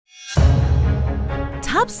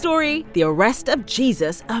Top story, the arrest of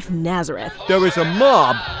Jesus of Nazareth. There is a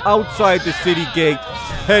mob outside the city gate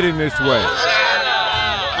heading this way.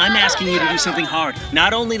 I'm asking you to do something hard.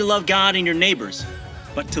 Not only to love God and your neighbors,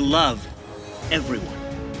 but to love everyone.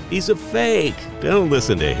 He's a fake. Don't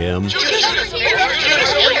listen to him.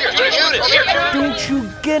 Don't you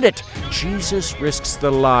get it? Jesus risks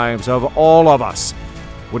the lives of all of us.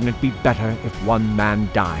 Wouldn't it be better if one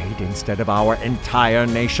man died instead of our entire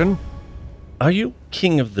nation? Are you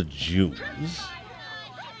king of the Jews?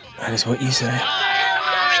 That is what you say.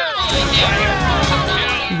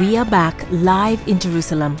 We are back live in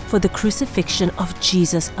Jerusalem for the crucifixion of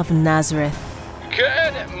Jesus of Nazareth.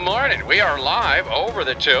 Good morning. We are live over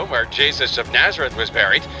the tomb where Jesus of Nazareth was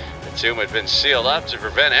buried. The tomb had been sealed up to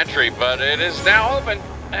prevent entry, but it is now open,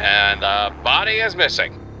 and the body is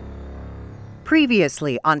missing.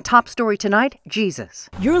 Previously on Top Story Tonight, Jesus.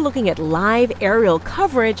 You're looking at live aerial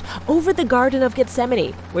coverage over the Garden of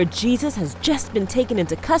Gethsemane, where Jesus has just been taken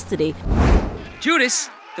into custody. Judas,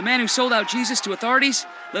 the man who sold out Jesus to authorities,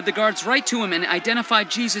 led the guards right to him and identified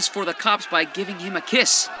Jesus for the cops by giving him a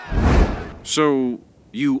kiss. So,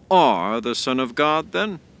 you are the Son of God,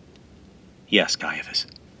 then? Yes, Caiaphas.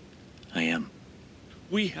 I am.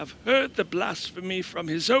 We have heard the blasphemy from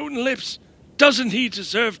his own lips. Doesn't he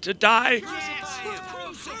deserve to die?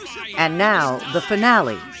 And now, the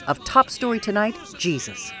finale of Top Story Tonight,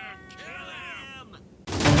 Jesus.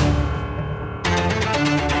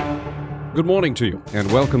 Good morning to you,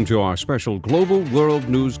 and welcome to our special global world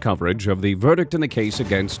news coverage of the verdict in the case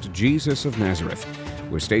against Jesus of Nazareth.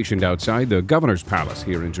 We're stationed outside the governor's palace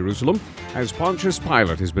here in Jerusalem as Pontius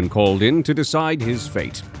Pilate has been called in to decide his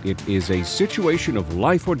fate. It is a situation of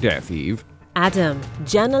life or death, Eve. Adam,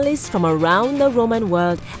 journalists from around the Roman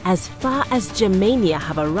world as far as Germania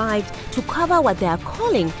have arrived to cover what they are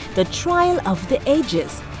calling the trial of the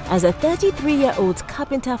ages, as a 33-year-old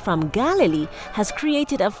carpenter from Galilee has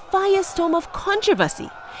created a firestorm of controversy.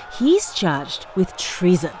 He's charged with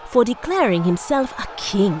treason for declaring himself a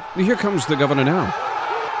king. Here comes the governor now.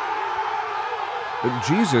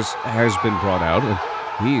 Jesus has been brought out,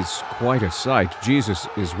 and he's quite a sight. Jesus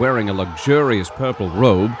is wearing a luxurious purple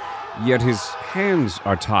robe, yet his hands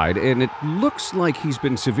are tied, and it looks like he's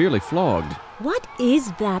been severely flogged. What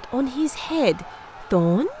is that on his head?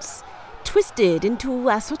 Thorns? Twisted into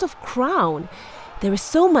a sort of crown. There is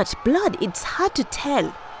so much blood, it's hard to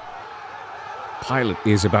tell. Pilate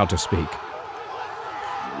is about to speak.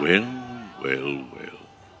 Well.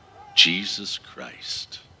 Jesus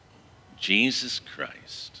Christ. Jesus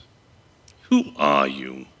Christ. Who are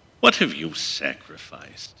you? What have you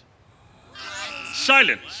sacrificed?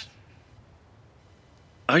 Silence!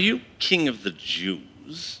 Are you king of the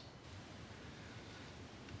Jews?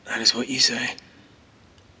 That is what you say.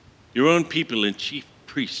 Your own people and chief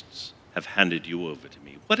priests have handed you over to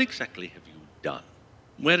me. What exactly have you done?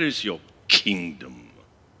 Where is your kingdom?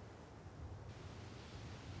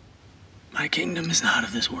 My kingdom is not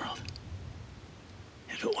of this world.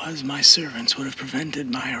 If it was, my servants would have prevented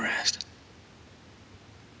my arrest.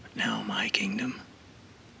 But now my kingdom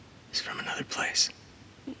is from another place.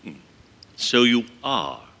 So you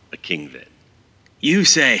are a king then? You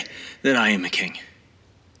say that I am a king.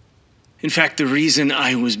 In fact, the reason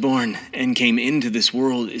I was born and came into this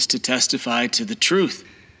world is to testify to the truth.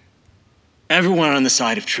 Everyone on the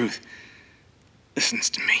side of truth listens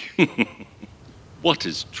to me. What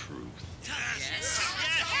is truth?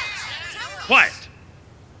 Quiet!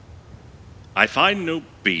 I find no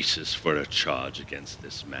basis for a charge against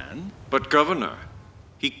this man. But, Governor,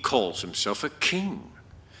 he calls himself a king.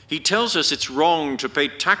 He tells us it's wrong to pay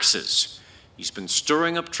taxes. He's been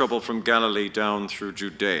stirring up trouble from Galilee down through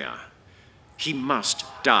Judea. He must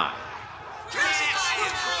die.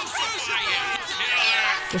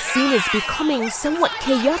 The scene is becoming somewhat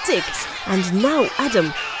chaotic, and now,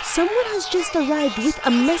 Adam, someone has just arrived with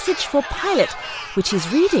a message for Pilate, which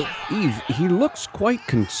he's reading. Eve, he looks quite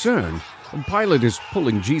concerned. Pilate is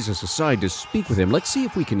pulling Jesus aside to speak with him. Let's see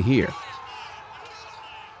if we can hear.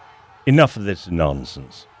 Enough of this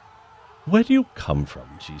nonsense. Where do you come from,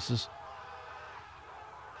 Jesus?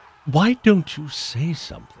 Why don't you say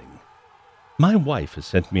something? My wife has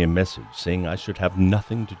sent me a message saying I should have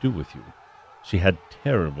nothing to do with you. She had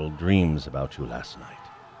terrible dreams about you last night.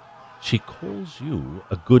 She calls you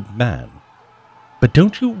a good man. But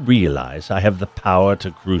don't you realize I have the power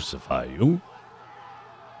to crucify you?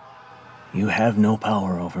 You have no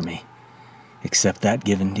power over me, except that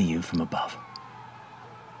given to you from above.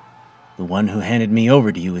 The one who handed me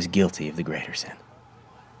over to you is guilty of the greater sin.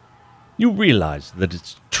 You realize that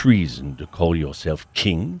it's treason to call yourself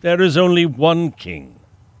king? There is only one king,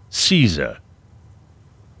 Caesar.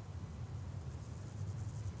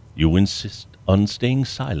 You insist on staying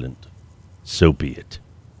silent. So be it.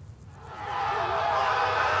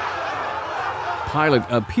 Pilate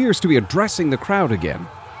appears to be addressing the crowd again.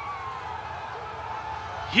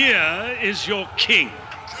 Here is your king.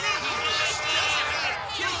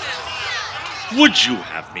 Would you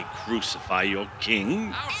have me crucify your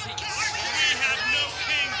king?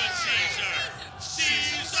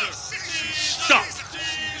 Stop!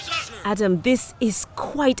 Adam, this is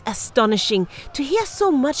quite astonishing to hear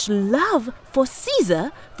so much love for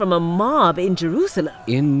Caesar from a mob in Jerusalem.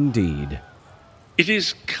 Indeed. It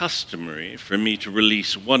is customary for me to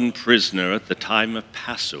release one prisoner at the time of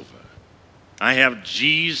Passover. I have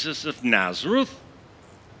Jesus of Nazareth,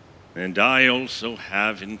 and I also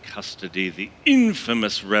have in custody the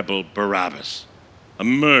infamous rebel Barabbas, a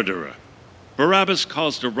murderer. Barabbas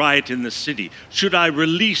caused a riot in the city. Should I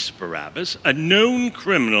release Barabbas, a known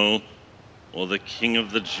criminal, or the king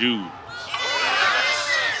of the Jews?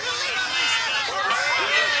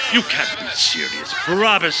 You can't be serious.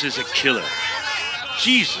 Barabbas is a killer.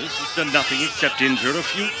 Jesus has done nothing except injure a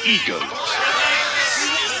few egos.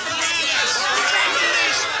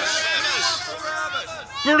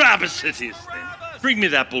 Barabbas it is, then. Bring me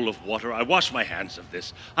that bowl of water. I wash my hands of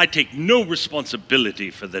this. I take no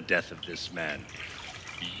responsibility for the death of this man.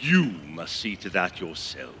 You must see to that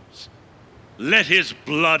yourselves. Let his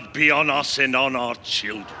blood be on us and on our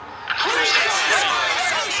children.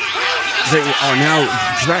 They are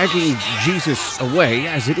now dragging Jesus away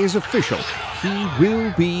as it is official. He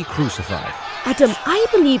will be crucified. Adam, I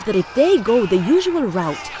believe that if they go the usual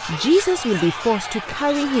route, Jesus will be forced to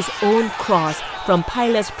carry his own cross from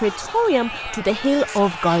Pilate's Praetorium to the hill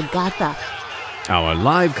of Golgotha. Our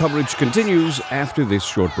live coverage continues after this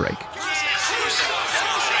short break.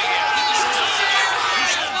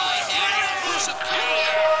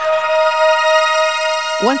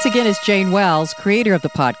 Once again is Jane Wells, creator of the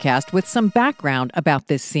podcast, with some background about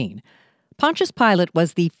this scene. Pontius Pilate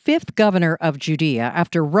was the fifth governor of Judea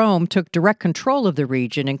after Rome took direct control of the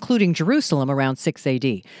region, including Jerusalem, around 6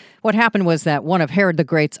 AD. What happened was that one of Herod the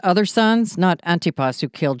Great's other sons, not Antipas who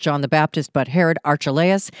killed John the Baptist, but Herod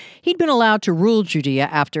Archelaus, he'd been allowed to rule Judea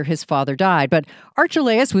after his father died. But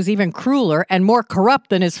Archelaus was even crueler and more corrupt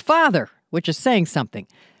than his father, which is saying something.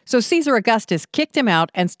 So Caesar Augustus kicked him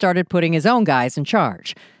out and started putting his own guys in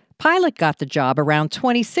charge. Pilate got the job around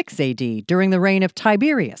 26 AD during the reign of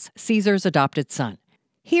Tiberius, Caesar's adopted son.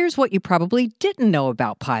 Here's what you probably didn't know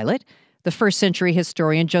about Pilate. The first-century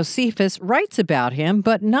historian Josephus writes about him,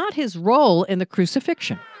 but not his role in the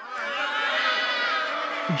crucifixion.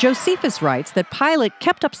 Josephus writes that Pilate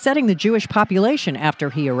kept upsetting the Jewish population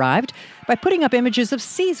after he arrived by putting up images of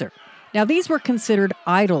Caesar. Now, these were considered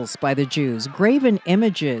idols by the Jews, graven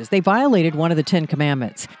images. They violated one of the 10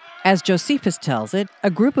 Commandments. As Josephus tells it,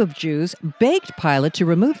 a group of Jews begged Pilate to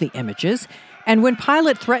remove the images, and when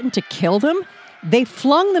Pilate threatened to kill them, they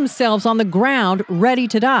flung themselves on the ground ready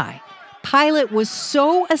to die. Pilate was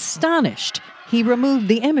so astonished, he removed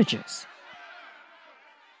the images.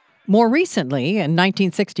 More recently, in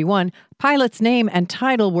 1961, Pilate's name and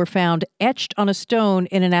title were found etched on a stone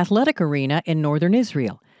in an athletic arena in northern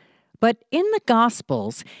Israel. But in the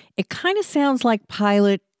Gospels, it kind of sounds like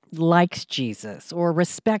Pilate likes Jesus or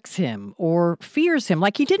respects him or fears him,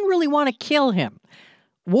 like he didn't really want to kill him.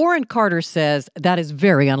 Warren Carter says that is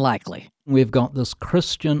very unlikely. We've got this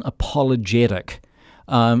Christian apologetic,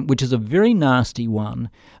 which is a very nasty one,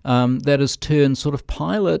 that has turned sort of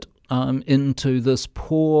Pilate into this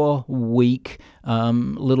poor, weak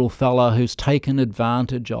little fella who's taken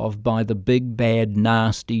advantage of by the big, bad,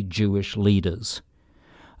 nasty Jewish leaders.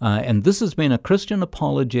 And this has been a Christian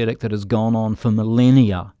apologetic that has gone on for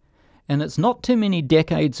millennia. And it's not too many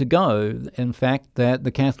decades ago, in fact, that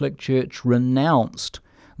the Catholic Church renounced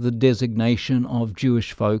the designation of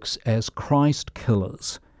Jewish folks as Christ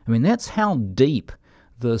killers. I mean, that's how deep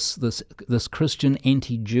this Christian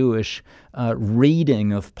anti-Jewish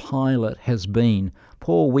reading of Pilate has been.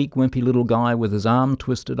 Poor, weak, wimpy little guy with his arm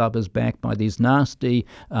twisted up his back by these nasty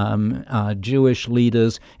Jewish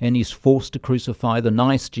leaders, and he's forced to crucify the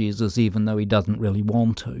nice Jesus even though he doesn't really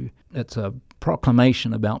want to. It's a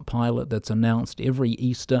proclamation about Pilate that's announced every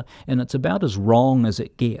Easter, and it's about as wrong as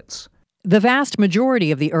it gets. The vast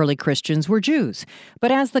majority of the early Christians were Jews,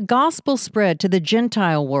 but as the gospel spread to the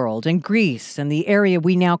Gentile world in Greece and the area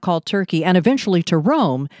we now call Turkey, and eventually to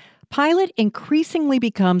Rome, Pilate increasingly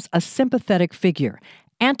becomes a sympathetic figure.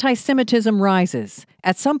 Anti-Semitism rises.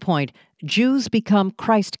 At some point, Jews become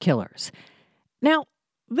Christ killers. Now,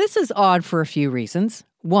 this is odd for a few reasons.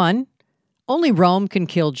 One, only Rome can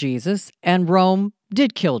kill Jesus, and Rome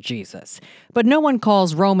did kill Jesus. But no one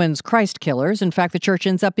calls Romans Christ killers. In fact, the church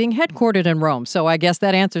ends up being headquartered in Rome, so I guess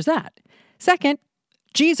that answers that. Second,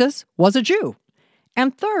 Jesus was a Jew.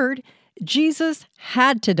 And third, Jesus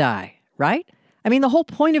had to die, right? I mean, the whole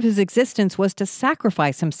point of his existence was to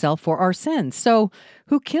sacrifice himself for our sins. So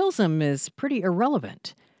who kills him is pretty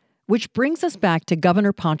irrelevant. Which brings us back to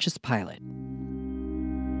Governor Pontius Pilate.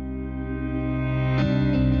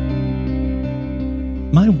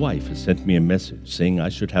 My wife has sent me a message saying I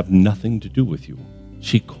should have nothing to do with you.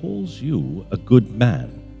 She calls you a good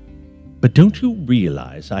man. But don't you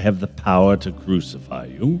realize I have the power to crucify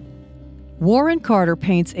you? Warren Carter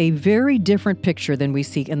paints a very different picture than we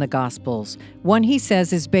see in the Gospels, one he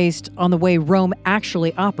says is based on the way Rome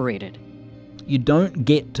actually operated. You don't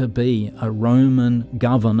get to be a Roman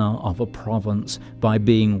governor of a province by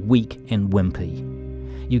being weak and wimpy.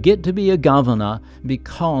 You get to be a governor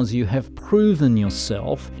because you have proven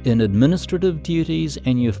yourself in administrative duties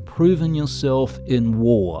and you've proven yourself in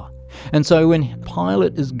war. And so when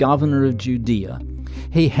Pilate is governor of Judea,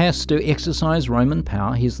 he has to exercise Roman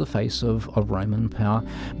power. He's the face of Roman power.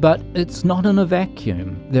 But it's not in a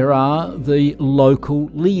vacuum. There are the local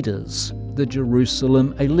leaders, the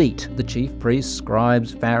Jerusalem elite, the chief priests,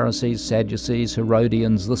 scribes, Pharisees, Sadducees,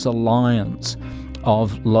 Herodians, this alliance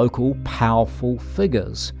of local powerful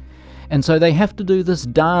figures. And so they have to do this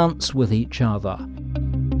dance with each other.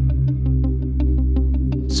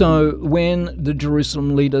 So when the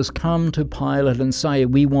Jerusalem leaders come to Pilate and say,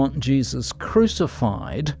 we want Jesus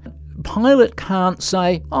crucified, Pilate can't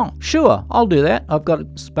say, oh, sure, I'll do that. I've got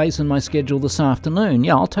space in my schedule this afternoon.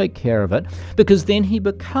 Yeah, I'll take care of it. Because then he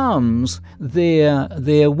becomes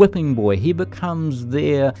their whipping boy. He becomes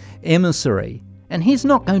their emissary. And he's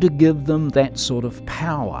not going to give them that sort of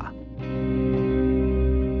power.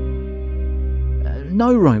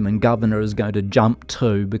 No Roman governor is going to jump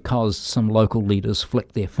to because some local leaders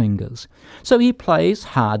flick their fingers. So he plays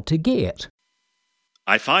hard to get.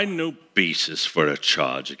 I find no basis for a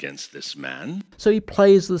charge against this man. So he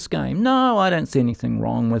plays this game. No, I don't see anything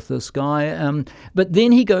wrong with this guy. But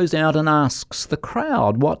then he goes out and asks the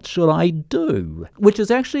crowd, what should I do? Which is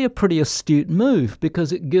actually a pretty astute move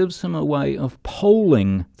because it gives him a way of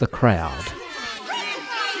polling the crowd.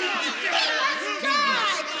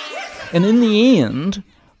 And in the end,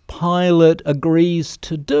 Pilate agrees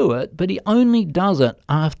to do it, but he only does it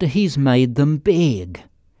after he's made them beg.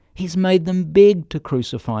 He's made them beg to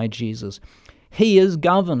crucify Jesus. He, as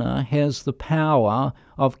governor, has the power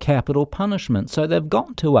of capital punishment, so they've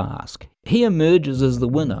got to ask. He emerges as the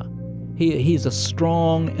winner. He's a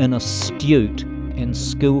strong and astute and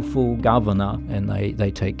skillful governor, and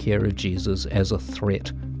they take care of Jesus as a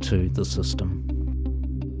threat to the system.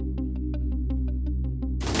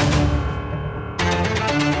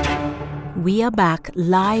 We are back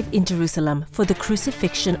live in Jerusalem for the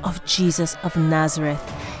crucifixion of Jesus of Nazareth.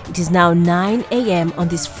 It is now 9 a.m. on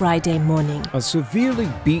this Friday morning. A severely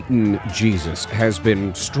beaten Jesus has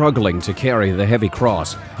been struggling to carry the heavy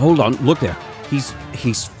cross. Hold on, look there.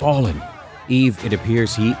 He's fallen. Eve, it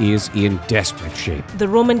appears he is in desperate shape. The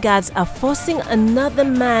Roman guards are forcing another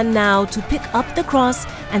man now to pick up the cross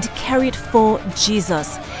and carry it for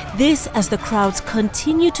Jesus. This as the crowds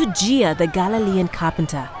continue to jeer the Galilean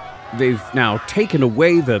carpenter. They've now taken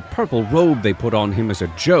away the purple robe they put on him as a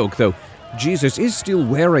joke, though Jesus is still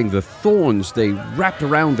wearing the thorns they wrapped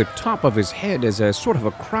around the top of his head as a sort of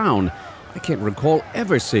a crown. I can't recall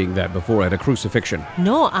ever seeing that before at a crucifixion.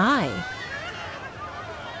 Nor I.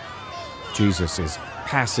 Jesus is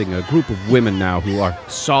passing a group of women now who are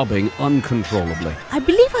sobbing uncontrollably. I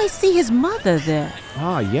believe I see his mother there.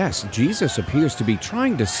 Ah, yes, Jesus appears to be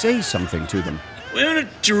trying to say something to them. Women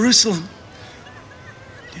of Jerusalem,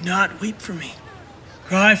 do not weep for me.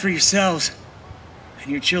 Cry for yourselves and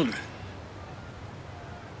your children.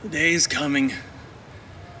 The day is coming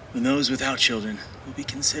when those without children will be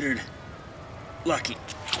considered lucky.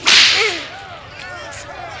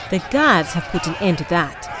 The guards have put an end to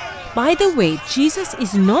that. By the way, Jesus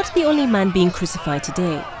is not the only man being crucified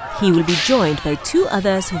today. He will be joined by two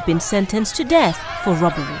others who've been sentenced to death for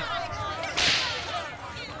robbery.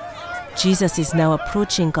 Jesus is now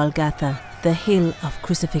approaching Golgotha, the hill of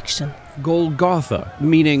crucifixion. Golgotha,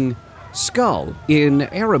 meaning skull, in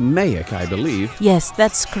Aramaic, I believe. Yes,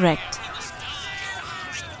 that's correct.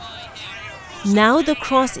 Now the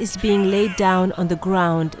cross is being laid down on the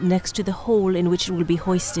ground next to the hole in which it will be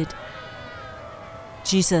hoisted.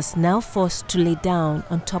 Jesus now forced to lay down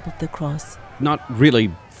on top of the cross. Not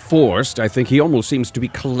really forced. I think he almost seems to be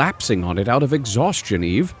collapsing on it out of exhaustion,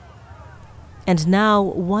 Eve. And now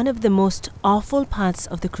one of the most awful parts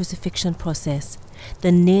of the crucifixion process,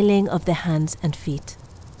 the nailing of the hands and feet.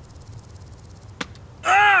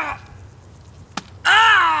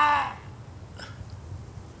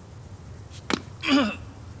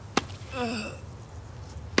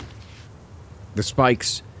 The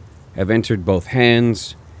spikes have entered both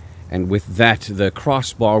hands, and with that, the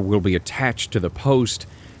crossbar will be attached to the post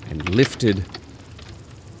and lifted.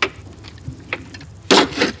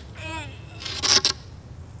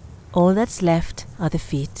 All that's left are the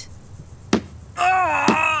feet.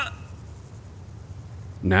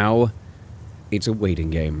 Now, it's a waiting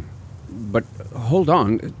game. But hold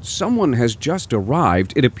on, someone has just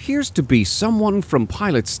arrived. It appears to be someone from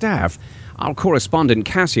Pilate's staff. Our correspondent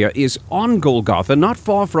Cassia is on Golgotha, not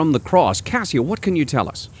far from the cross. Cassia, what can you tell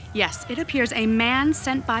us? Yes, it appears a man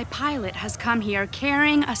sent by Pilate has come here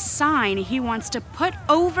carrying a sign he wants to put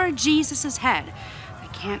over Jesus' head. I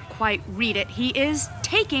can't quite read it. He is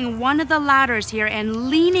taking one of the ladders here and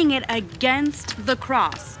leaning it against the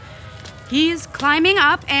cross. He's climbing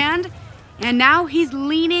up and now he's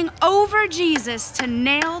leaning over Jesus to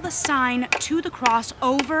nail the sign to the cross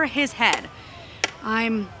over his head.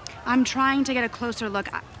 I'm trying to get a closer look.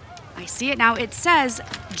 I see it now. It says,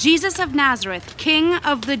 Jesus of Nazareth, King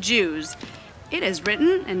of the Jews. It is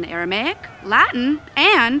written in Aramaic, Latin,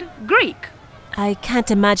 and Greek. I can't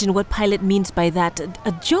imagine what Pilate means by that.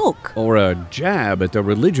 A joke. Or a jab at the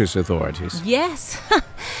religious authorities. Yes.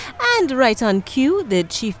 And right on cue, the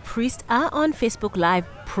chief priests are on Facebook Live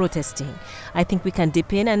protesting. I think we can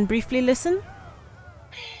dip in and briefly listen.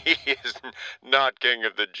 He is not King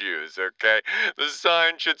of the Jews, okay? The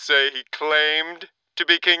sign should say he claimed to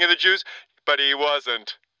be King of the Jews, but he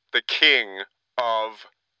wasn't the King of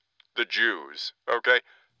the Jews, okay?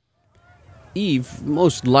 Eve,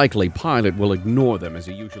 most likely Pilate will ignore them as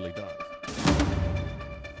he usually does.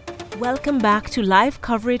 Welcome back to live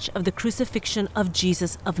coverage of the crucifixion of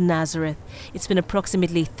Jesus of Nazareth. It's been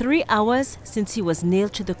approximately 3 hours since he was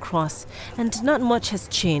nailed to the cross, and not much has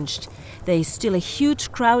changed. There is still a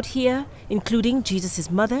huge crowd here, including Jesus'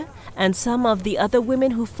 mother and some of the other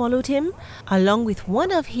women who followed him, along with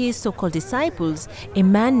one of his so-called disciples, a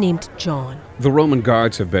man named John. The Roman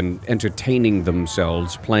guards have been entertaining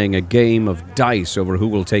themselves, playing a game of dice over who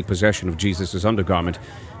will take possession of Jesus' undergarment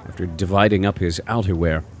after dividing up his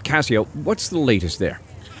outerwear. Cassia, what's the latest there?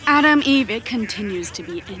 Adam, Eve, it continues to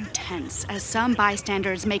be intense as some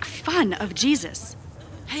bystanders make fun of Jesus.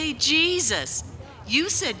 Hey, Jesus, you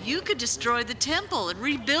said you could destroy the temple and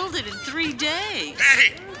rebuild it in 3 days.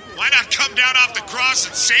 Hey, why not come down off the cross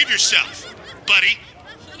and save yourself, buddy?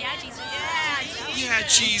 Yeah, Jesus. Yeah,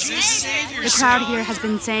 Jesus, save yourself. The crowd here has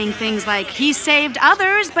been saying things like, he saved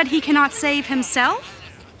others, but he cannot save himself.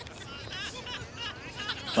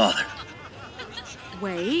 Father.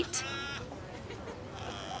 Wait.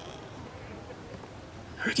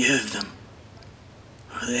 Forgive them,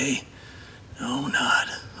 for they know not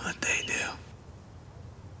what they do.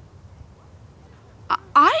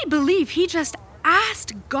 I believe he just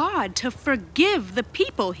asked God to forgive the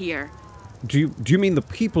people here. Do you mean the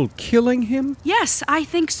people killing him? Yes, I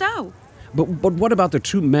think so. But what about the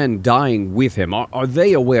 2 men dying with him? Are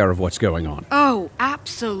they aware of what's going on? Oh,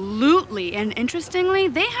 absolutely. And interestingly,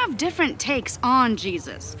 they have different takes on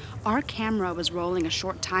Jesus. Our camera was rolling a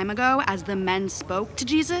short time ago as the men spoke to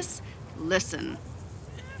Jesus. Listen.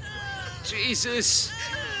 Jesus,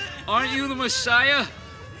 aren't you the Messiah?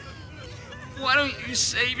 Why don't you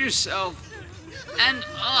save yourself and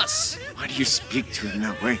us? Why do you speak to him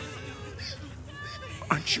that way?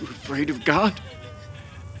 Aren't you afraid of God?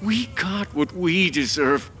 We got what we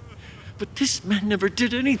deserve, but this man never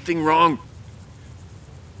did anything wrong.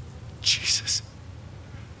 Jesus.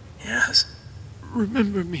 Yes.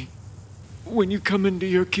 Remember me when you come into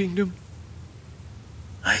your kingdom.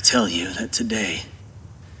 I tell you that today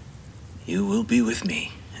you will be with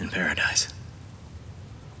me in paradise.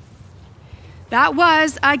 That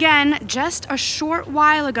was, again, just a short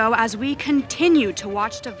while ago as we continue to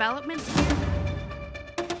watch developments.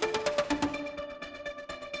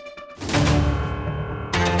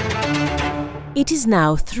 It is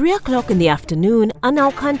now 3 o'clock in the afternoon and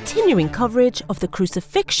our continuing coverage of the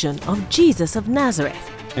crucifixion of Jesus of Nazareth.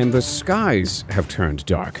 And the skies have turned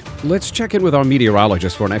dark. Let's check in with our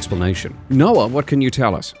meteorologist for an explanation. Noah, what can you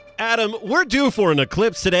tell us? Adam, we're due for an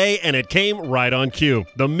eclipse today, and it came right on cue.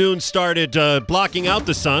 The moon started blocking out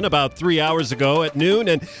the sun about 3 hours ago at noon,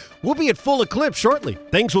 and we'll be at full eclipse shortly.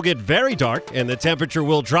 Things will get very dark, and the temperature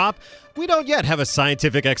will drop. We don't yet have a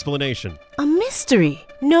scientific explanation. A mystery.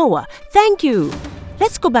 Noah, thank you.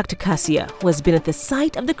 Let's go back to Cassia, who has been at the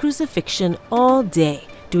site of the crucifixion all day,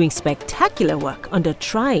 doing spectacular work under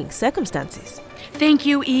trying circumstances. Thank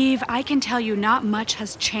you, Eve. I can tell you not much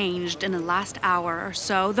has changed in the last hour or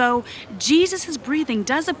so, though Jesus' breathing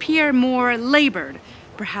does appear more labored.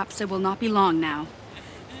 Perhaps it will not be long now.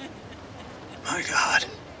 My God.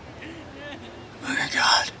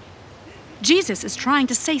 Jesus is trying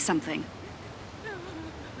to say something.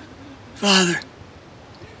 Father,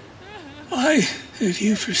 why have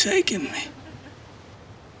you forsaken me?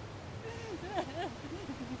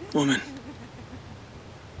 Woman,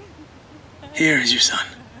 here is your son.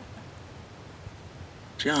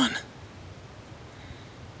 John,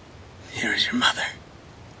 here is your mother.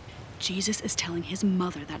 Jesus is telling his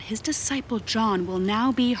mother that his disciple John will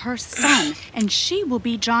now be her son, and she will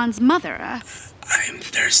be John's mother. I am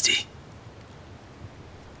thirsty.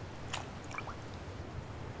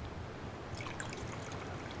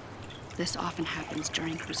 This often happens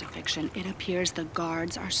during crucifixion. It appears the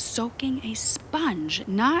guards are soaking a sponge,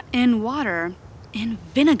 not in water, in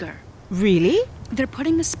vinegar. Really? They're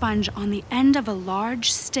putting the sponge on the end of a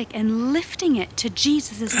large stick and lifting it to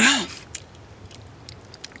Jesus' mouth.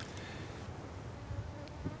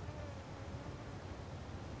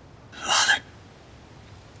 Father,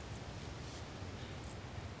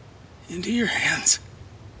 into your hands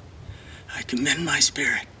I commend my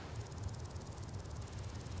spirit.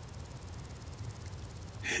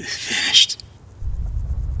 It is finished.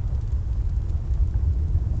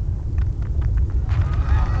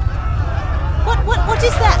 What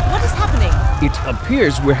is that? What is happening? It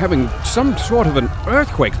appears we're having some sort of an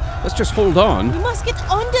earthquake. Let's just hold on. We must get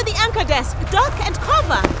under the anchor desk, duck and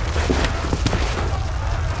cover.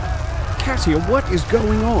 Cassia, what is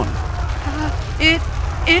going on? It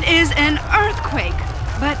is an earthquake,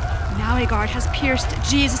 but now a guard has pierced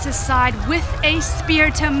Jesus' side with a spear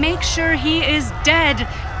to make sure he is dead.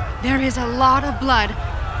 There is a lot of blood.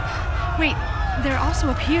 Wait, there also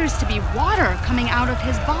appears to be water coming out of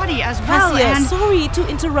his body as well. Cassia, And sorry to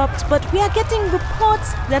interrupt, but we are getting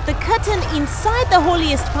reports that the curtain inside the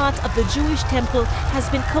holiest part of the Jewish temple has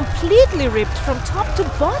been completely ripped from top to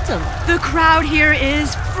bottom. the crowd here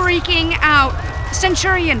is freaking out.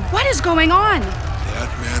 Centurion, what is going on? That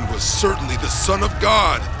man was certainly the Son of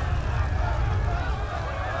God.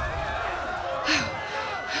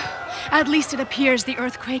 At least it appears the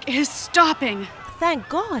earthquake is stopping. Thank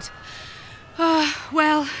God.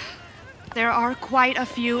 Well, there are quite a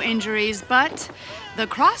few injuries, but the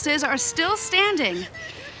crosses are still standing.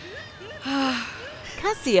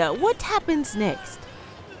 Cassia, what happens next?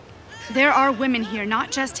 There are women here,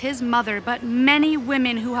 not just his mother, but many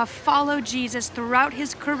women who have followed Jesus throughout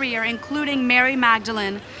his career, including Mary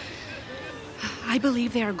Magdalene. I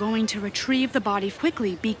believe they are going to retrieve the body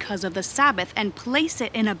quickly because of the Sabbath and place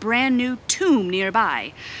it in a brand new tomb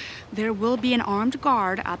nearby. There will be an armed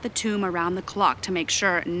guard at the tomb around the clock to make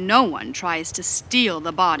sure no one tries to steal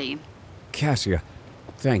the body. Cassia,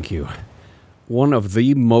 thank you. One of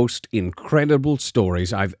the most incredible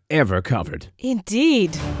stories I've ever covered.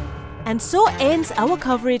 Indeed. And so ends our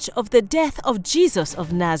coverage of the death of Jesus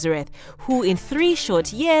of Nazareth, who in 3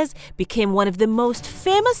 short years became one of the most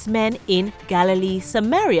famous men in Galilee,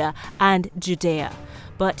 Samaria, and Judea.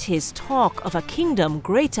 But his talk of a kingdom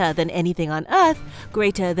greater than anything on earth,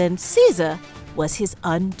 greater than Caesar, was his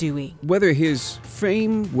undoing. Whether his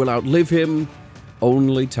fame will outlive him,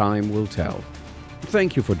 only time will tell.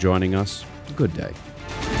 Thank you for joining us. Good day.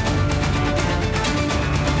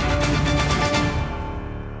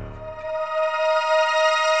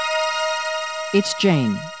 It's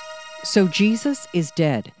Jane. So Jesus is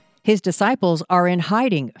dead. His disciples are in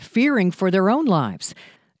hiding, fearing for their own lives.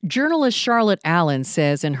 Journalist Charlotte Allen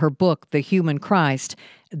says in her book, The Human Christ,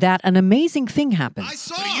 that an amazing thing happened.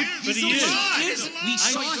 But he is. We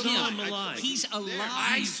saw him alive. He's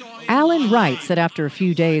alive. Allen writes that after a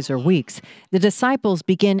few days or weeks, the disciples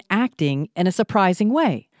begin acting in a surprising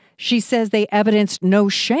way. She says they evidenced no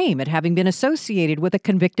shame at having been associated with a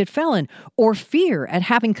convicted felon or fear at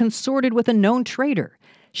having consorted with a known traitor.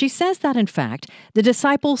 She says that, in fact, the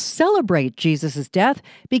disciples celebrate Jesus' death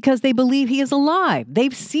because they believe he is alive.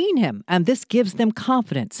 They've seen him, and this gives them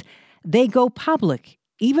confidence. They go public,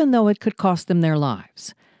 even though it could cost them their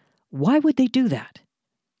lives. Why would they do that?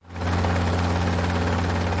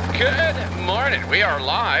 Good morning. We are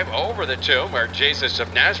live over the tomb where Jesus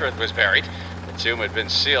of Nazareth was buried. The tomb had been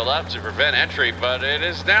sealed up to prevent entry, but it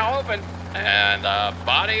is now open, and the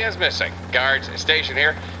body is missing. Guards stationed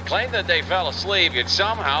here claim that they fell asleep, yet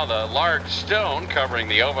somehow the large stone covering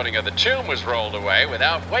the opening of the tomb was rolled away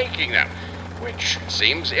without waking them, which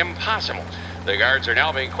seems impossible. The guards are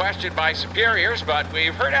now being questioned by superiors, but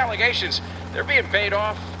we've heard allegations they're being paid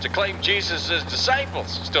off to claim Jesus'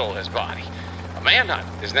 disciples stole his body. A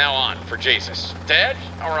manhunt is now on for Jesus, dead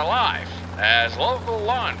or alive, as local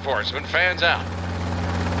law enforcement fans out.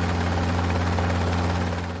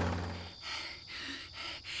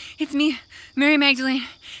 It's me, Mary Magdalene,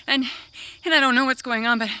 and I don't know what's going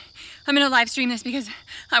on, but I'm gonna live stream this because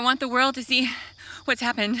I want the world to see what's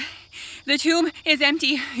happened. The tomb is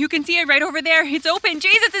empty. You can see it right over there. It's open.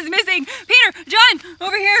 Jesus is missing. Peter, John,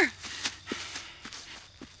 over here.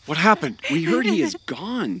 What happened? We heard he is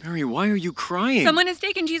gone. Mary, why are you crying? Someone has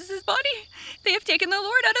taken Jesus' body. They have taken the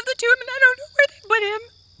Lord out of the tomb, and I don't know where they put him.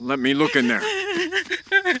 Let me look in there.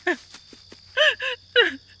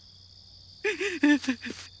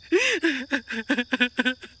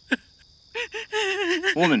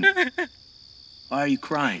 Woman, why are you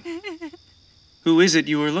crying? Who is it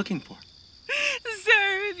you were looking for?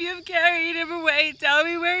 Sir, if you've carried him away, tell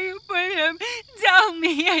me where you put him. Tell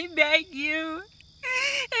me, I beg you,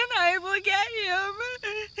 and I will get him.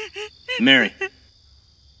 Mary.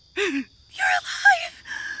 You're alive!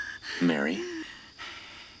 Mary,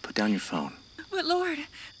 put down your phone. But Lord,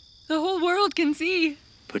 the whole world can see.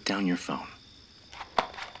 Put down your phone.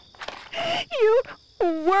 You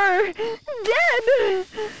were dead!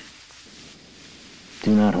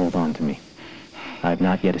 Do not hold on to me. I have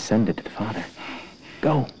not yet ascended to the Father.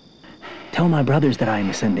 Go. Tell my brothers that I am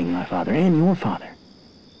ascending, my Father and your Father,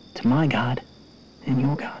 to my God and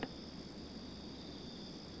your God.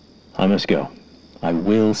 I must go. I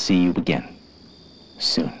will see you again.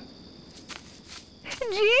 Soon.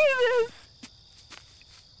 Jesus!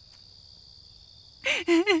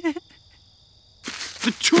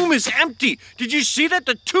 The tomb is empty! Did you see that?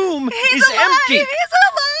 The tomb He's is alive! empty! He's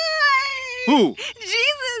alive! Who?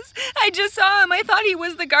 Jesus! I just saw him. I thought he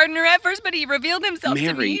was the gardener at first, but he revealed himself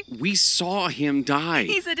to Mary, me. we saw him die.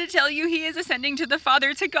 He said to tell you he is ascending to the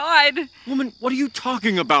Father, to God. Woman, what are you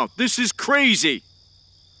talking about? This is crazy!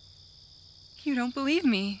 You don't believe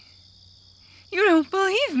me. You don't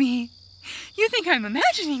believe me. You think I'm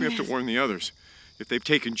imagining We have to warn the others. If they've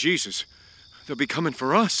taken Jesus, they'll be coming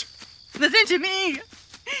for us. Listen to me.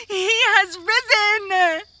 He has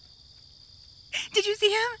risen. Did you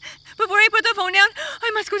see him? Before I put the phone down,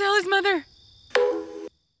 I must go tell his mother.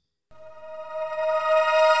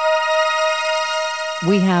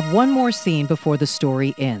 We have one more scene before the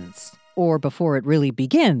story ends, or before it really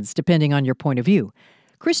begins, depending on your point of view.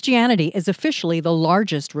 Christianity is officially the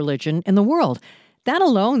largest religion in the world. That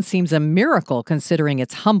alone seems a miracle considering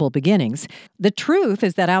its humble beginnings. The truth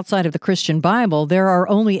is that outside of the Christian Bible, there are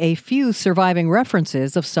only a few surviving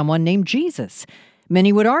references of someone named Jesus.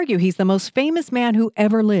 Many would argue he's the most famous man who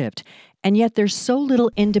ever lived, and yet there's so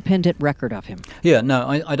little independent record of him. Yeah, no,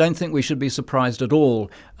 I don't think we should be surprised at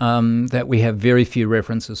all that we have very few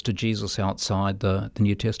references to Jesus outside the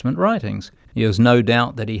New Testament writings. There's no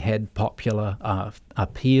doubt that he had popular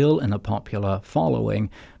appeal and a popular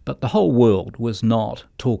following, but the whole world was not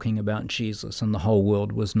talking about Jesus, and the whole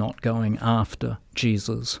world was not going after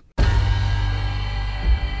Jesus.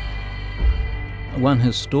 One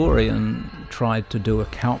historian tried to do a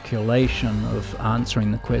calculation of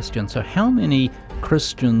answering the question, so how many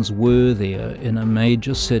Christians were there in a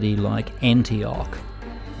major city like Antioch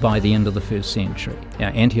by the end of the first century? Now,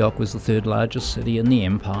 Antioch was the third largest city in the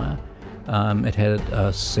empire. It had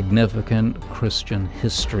a significant Christian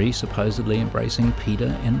history, supposedly embracing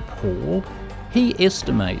Peter and Paul. He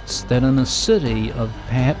estimates that in a city of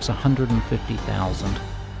perhaps 150,000,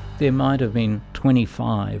 there might have been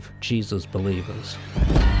 25 Jesus believers.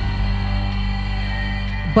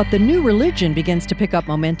 But the new religion begins to pick up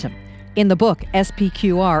momentum. In the book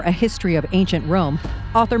SPQR, A History of Ancient Rome,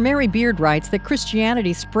 author Mary Beard writes that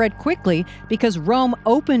Christianity spread quickly because Rome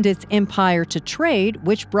opened its empire to trade,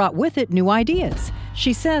 which brought with it new ideas.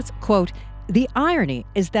 She says, quote, "The irony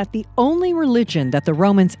is that the only religion that the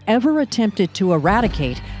Romans ever attempted to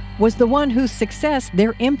eradicate was the one whose success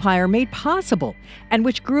their empire made possible, and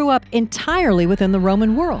which grew up entirely within the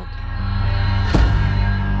Roman world."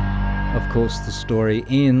 Of course, the story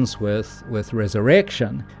ends with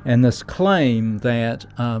resurrection and this claim that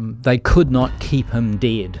they could not keep him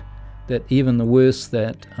dead, that even the worst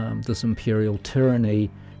that this imperial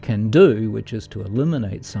tyranny can do, which is to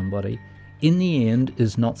eliminate somebody, in the end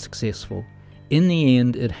is not successful. In the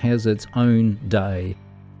end, it has its own day.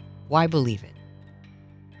 Why believe it?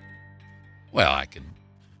 Well, I could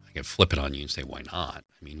flip it on you and say, why not?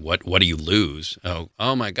 I mean, what do you lose?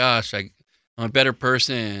 Oh my gosh, I'm a better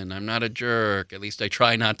person. I'm not a jerk. At least I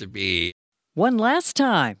try not to be. One last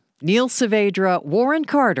time, Neil Saavedra, Warren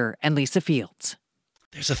Carter, and Lisa Fields.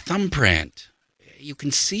 There's a thumbprint. You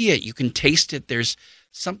can see it. You can taste it. There's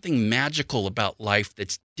something magical about life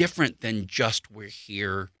that's different than just we're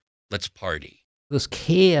here, let's party. This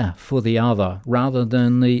care for the other rather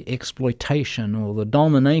than the exploitation or the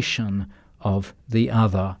domination of the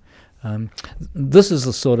other. This is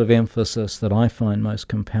the sort of emphasis that I find most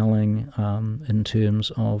compelling in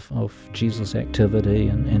terms of Jesus' activity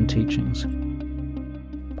and teachings.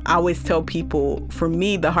 I always tell people, for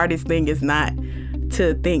me, the hardest thing is not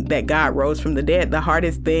to think that God rose from the dead. The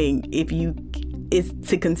hardest thing is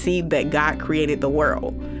to conceive that God created the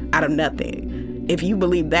world out of nothing. If you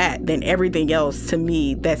believe that, then everything else, to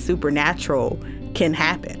me, that's supernatural can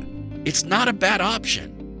happen. It's not a bad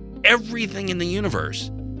option. Everything in the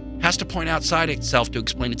universe has to point outside itself to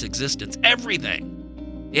explain its existence.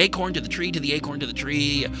 Everything. The acorn to the tree, to the acorn to the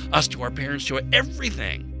tree, us to our parents, to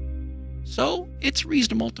everything. So it's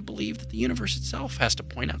reasonable to believe that the universe itself has to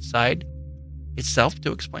point outside itself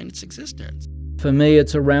to explain its existence. For me,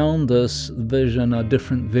 it's around this vision, a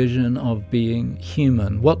different vision of being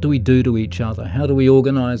human. What do we do to each other? How do we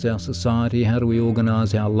organize our society? How do we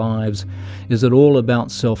organize our lives? Is it all about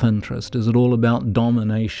self-interest? Is it all about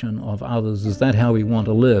domination of others? Is that how we want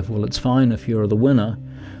to live? Well, it's fine if you're the winner,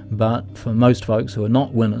 but for most folks who are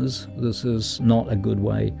not winners, this is not a good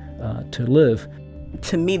way to live.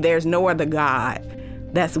 To me, there's no other God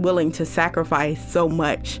that's willing to sacrifice so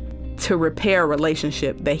much to repair a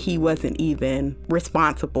relationship that he wasn't even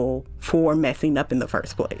responsible for messing up in the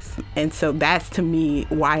first place. And so that's, to me,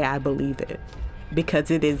 why I believe it. Because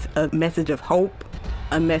it is a message of hope,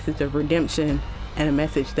 a message of redemption, and a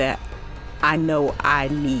message that I know I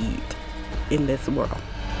need in this world.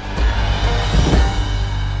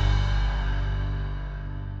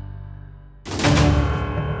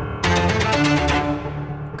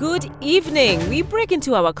 Good evening. We break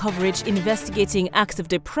into our coverage investigating acts of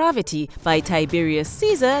depravity by Tiberius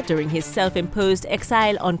Caesar during his self-imposed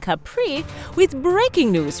exile on Capri with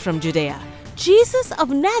breaking news from Judea. Jesus of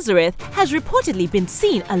Nazareth has reportedly been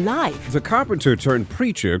seen alive. The carpenter turned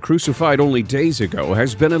preacher, crucified only days ago,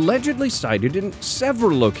 has been allegedly sighted in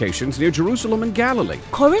several locations near Jerusalem and Galilee.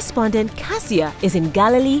 Correspondent Cassia is in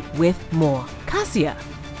Galilee with more. Cassia.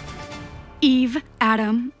 Eve,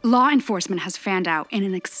 Adam, law enforcement has fanned out in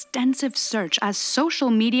an extensive search as social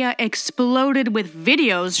media exploded with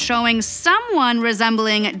videos showing someone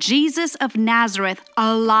resembling Jesus of Nazareth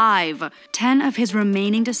alive. 10 of his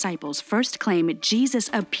remaining disciples first claimed Jesus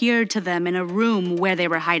appeared to them in a room where they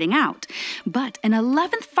were hiding out. But an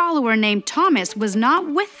 11th follower named Thomas was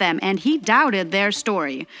not with them, and he doubted their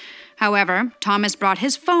story. However, Thomas brought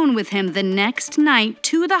his phone with him the next night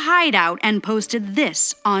to the hideout and posted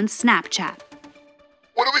this on Snapchat.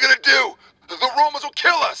 What are we gonna do? The Romans will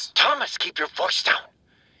kill us! Thomas, keep your voice down.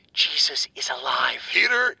 Jesus is alive.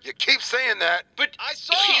 Peter, you keep saying that. But I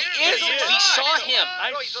saw him. We saw him.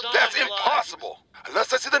 That's impossible.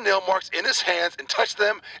 Unless I see the nail marks in his hands and touch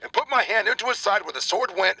them and put my hand into his side where the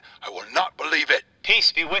sword went, I will not believe it.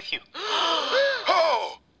 Peace be with you.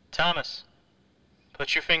 Oh! Thomas,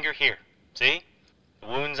 put your finger here. See? The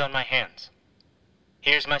wounds on my hands.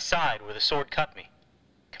 Here's my side where the sword cut me.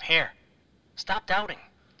 Come here. Stop doubting.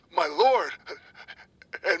 My Lord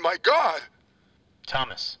and my God.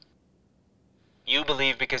 Thomas, you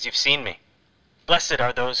believe because you've seen me. Blessed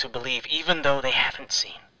are those who believe even though they haven't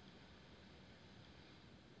seen.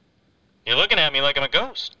 You're looking at me like I'm a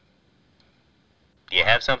ghost. Do you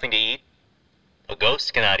have something to eat? A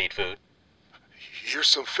ghost cannot eat food. Here's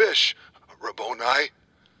some fish, Rabboni.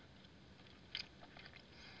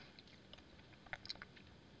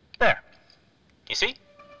 There. You see?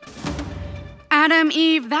 Adam,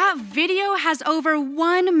 Eve, that video has over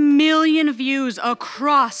 1 million views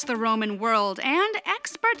across the Roman world, and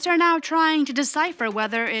experts are now trying to decipher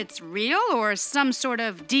whether it's real or some sort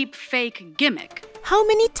of deep fake gimmick. How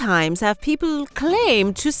many times have people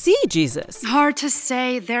claimed to see Jesus? Hard to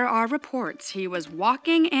say. There are reports he was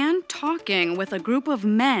walking and talking with a group of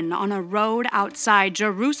men on a road outside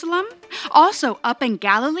Jerusalem. Also, up in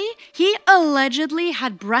Galilee, he allegedly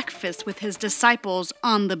had breakfast with his disciples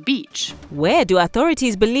on the beach. Where do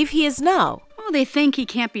authorities believe he is now? Well, they think he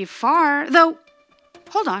can't be far, though.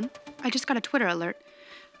 Hold on, I just got a Twitter alert.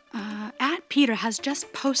 @Peter has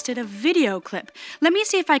just posted a video clip. Let me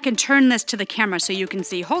see if I can turn this to the camera so you can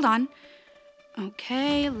see. Hold on.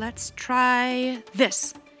 Okay, let's try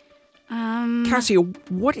this. Cassia,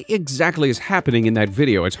 what exactly is happening in that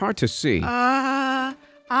video? It's hard to see. I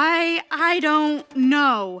don't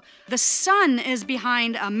know. The sun is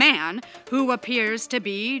behind a man who appears to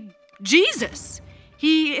be Jesus.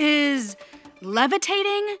 He is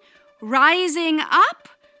levitating, rising up.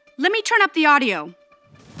 Let me turn up the audio.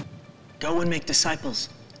 Go and make disciples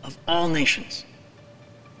of all nations.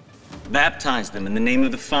 Baptize them in the name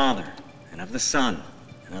of the Father, and of the Son,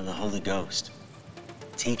 and of the Holy Ghost.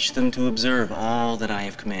 Teach them to observe all that I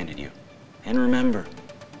have commanded you. And remember,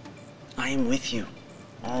 I am with you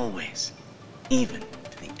always, even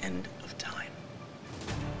to the end of time.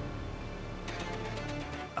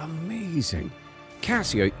 Amazing.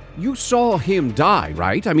 Cassia, you saw him die,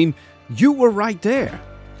 right? I mean, you were right there.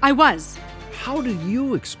 I was. How do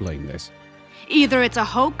you explain this? Either it's a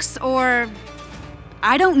hoax or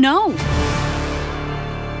I don't know.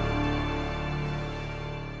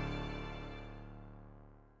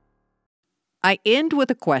 I end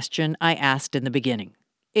with a question I asked in the beginning.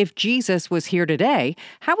 If Jesus was here today,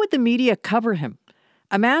 how would the media cover him?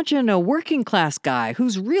 Imagine a working class guy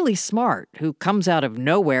who's really smart, who comes out of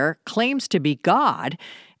nowhere, claims to be God,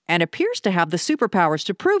 and appears to have the superpowers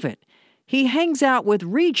to prove it. He hangs out with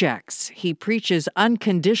rejects, he preaches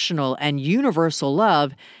unconditional and universal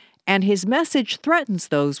love, and his message threatens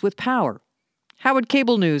those with power. How would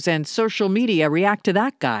cable news and social media react to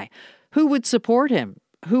that guy? Who would support him?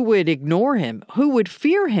 Who would ignore him? Who would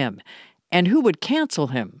fear him? And who would cancel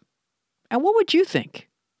him? And what would you think?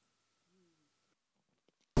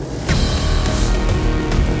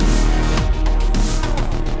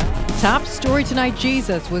 Top Story Tonight,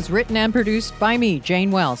 Jesus was written and produced by me, Jane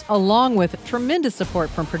Wells, along with tremendous support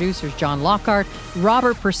from producers John Lockhart,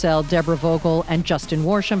 Robert Purcell, Deborah Vogel, and Justin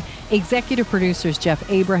Worsham, executive producers Jeff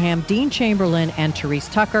Abraham, Dean Chamberlain, and Therese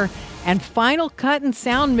Tucker, and final cut and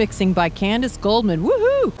sound mixing by Candace Goldman.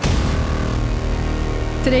 Woohoo!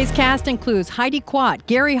 Today's cast includes Heidi Quat,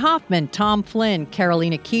 Gary Hoffman, Tom Flynn,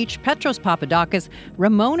 Carolina Keech, Petros Papadakis,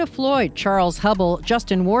 Ramona Floyd, Charles Hubble,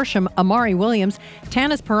 Justin Worsham, Amari Williams,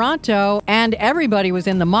 Tanis Paranto, and everybody was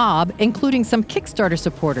in the mob, including some Kickstarter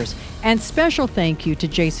supporters. And special thank you to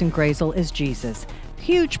Jason Grazel as Jesus.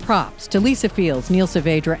 Huge props to Lisa Fields, Neil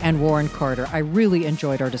Saavedra, and Warren Carter. I really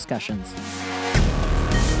enjoyed our discussions.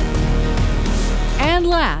 And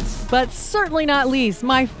last, but certainly not least,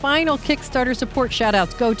 my final Kickstarter support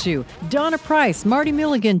shoutouts go to Donna Price, Marty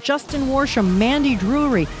Milligan, Justin Worsham, Mandy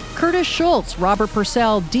Drury, Curtis Schultz, Robert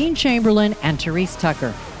Purcell, Dean Chamberlain, and Therese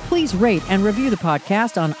Tucker. Please rate and review the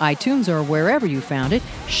podcast on iTunes or wherever you found it.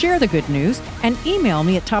 Share the good news and email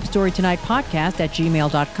me at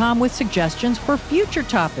topstorytonightpodcast@gmail.com with suggestions for future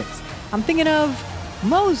topics. I'm thinking of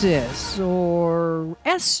Moses or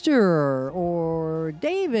Esther or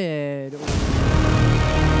David.